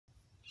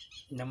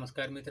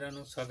नमस्कार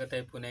मित्रांनो, स्वागत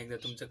आहे पुन्हा एकदा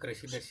तुमचं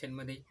कृषी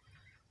दर्शनमध्ये.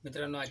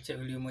 मित्रांनो, आजच्या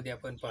व्हिडिओमध्ये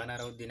आपण पाहणार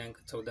आहोत दिनांक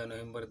 14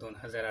 नोव्हेंबर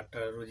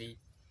 2018 रोजी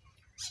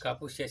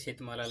कापूस या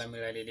शेतमालाला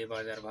मिळालेले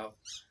बाजारभाव.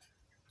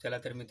 चला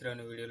तर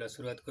मित्रांनो, व्हिडिओला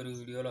सुरुवात करू.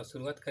 व्हिडिओला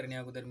सुरुवात करण्या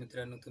अगोदर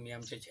मित्रांनो, तुम्ही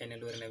आमच्या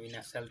चॅनलवर नवीन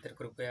असाल तर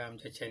कृपया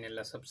आमच्या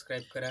चॅनलला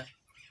सबस्क्राईब करा.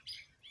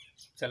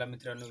 चला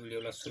मित्रांनो,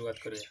 व्हिडिओला सुरुवात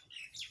करूया.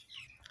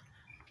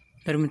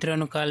 तर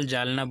मित्रांनो, काल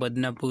जालना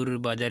बदनापूर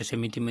बाजार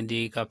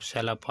समितीमध्ये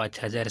कापसाला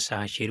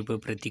 5,600 रुपये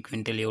प्रति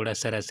क्विंटल एवढा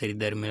सरासरी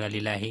दर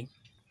मिळालेला आहे.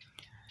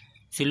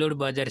 सिल्लोड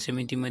बाजार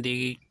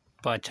समितीमध्ये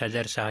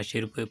 5,600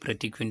 रुपये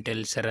प्रति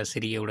क्विंटल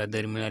सरासरी एवढा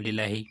दर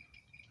मिळालेला आहे.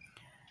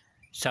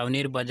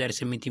 सावनेर बाजार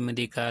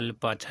समितीमध्ये काल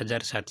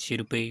 5,700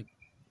 रुपये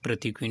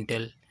प्रति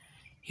क्विंटल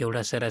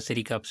एवढा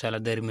सरासरी कापसाला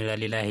दर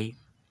मिळालेला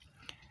आहे.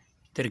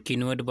 तर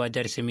किनवट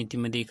बाजार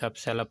समितीमध्ये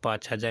कापसाला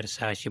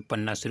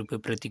 5,650 रुपये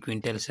प्रति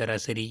क्विंटल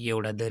सरासरी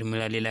एवढा दर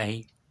मिळालेला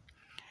आहे.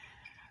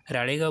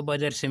 राळेगाव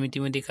बाजार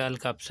समितीमध्ये काल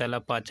कापसाला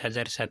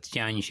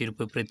 5,780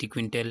 रुपये प्रति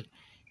क्विंटल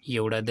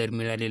एवढा दर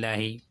मिळालेला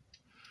आहे.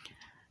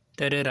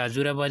 तर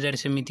राजुरा बाजार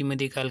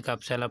समितीमध्ये काल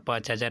कापसाला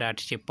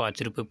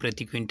 5,805 रुपये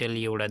प्रति क्विंटल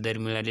एवढा दर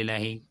मिळालेला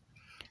आहे.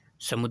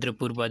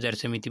 समुद्रपूर बाजार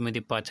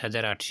समितीमध्ये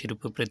 5,800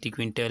 रुपये प्रति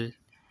क्विंटल.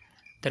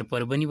 तर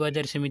परभणी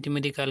बाजार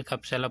समितीमध्ये काल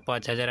कापसाला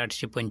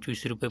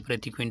 5,825 रुपये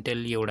प्रति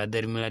क्विंटल एवढा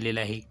दर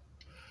मिळालेला आहे.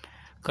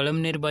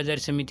 कळमनेर बाजार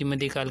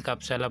समितीमध्ये काल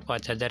कापसाला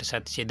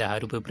 5,710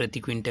 रुपये प्रति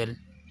क्विंटल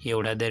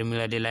एवढा दर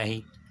मिळालेला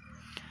आहे.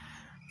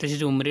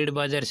 तसेच उमरेड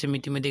बाजार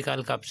समितीमध्ये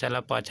काल कापसाला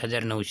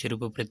 5,900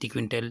 रुपये प्रति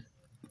क्विंटल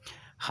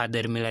हा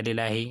दर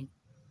मिळालेला आहे.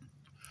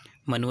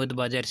 मनवत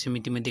बाजार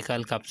समितीमध्ये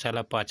काल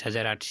कापसाला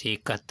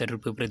 5,871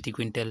 रुपये प्रति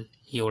क्विंटल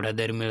एवढा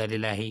दर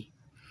मिळालेला आहे.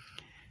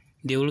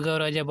 देऊळगाव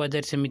राजा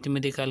बाजार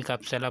समितीमध्ये काल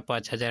कापसाला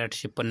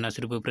 5,850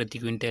 रुपये प्रति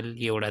क्विंटल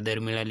एवढा दर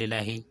मिळालेला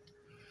आहे.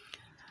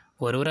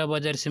 वरोरा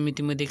बाजार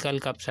समितीमध्ये काल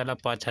कापसाला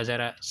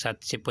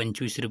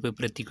 5,725 रुपये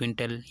प्रति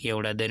क्विंटल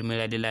एवढा दर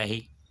मिळालेला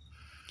आहे.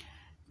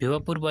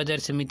 भिवापूर बाजार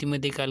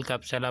समितीमध्ये काल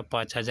कापसाला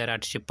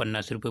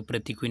 5,850 रुपये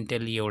प्रति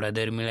क्विंटल एवढा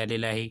दर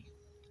मिळालेला आहे.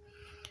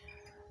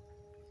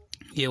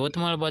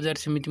 यवतमाळ बाजार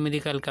समितीमध्ये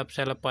काल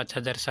कापसाला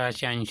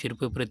 5,680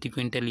 रुपये प्रति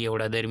क्विंटल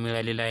एवढा दर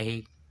मिळालेला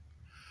आहे.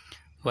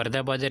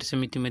 वर्धा बाजार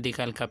समितीमध्ये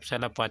काल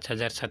कापसाला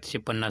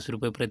 5,750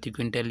 रुपये प्रति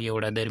क्विंटल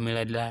एवढा दर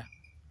मिळाला.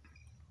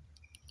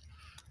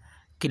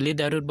 किल्ले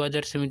दारूर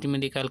बाजार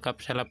समितीमध्ये काल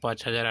कापसाला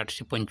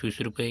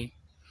 5,825 रुपये.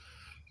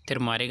 तर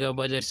मारेगाव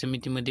बाजार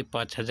समितीमध्ये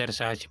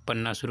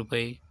 5,650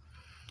 रुपये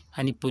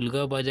आणि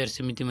पुलगाव बाजार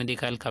समितीमध्ये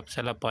काल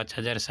कापसाला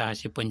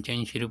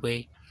 5,685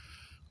 रुपये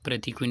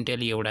प्रति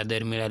क्विंटल एवढा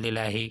दर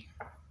मिळालेला आहे.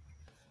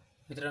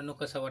 मित्रांनो,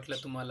 कसा वाटला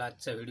तुम्हाला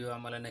आजचा व्हिडिओ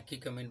आम्हाला नक्की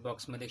कमेंट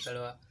बॉक्समध्ये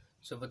कळवा.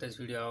 सोबतच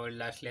व्हिडिओ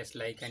आवडला असल्यास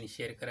लाईक आणि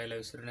शेअर करायला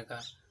विसरू नका.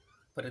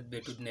 परत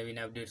भेटूत नवीन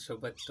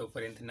अपडेटसोबत.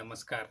 तोपर्यंत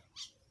नमस्कार.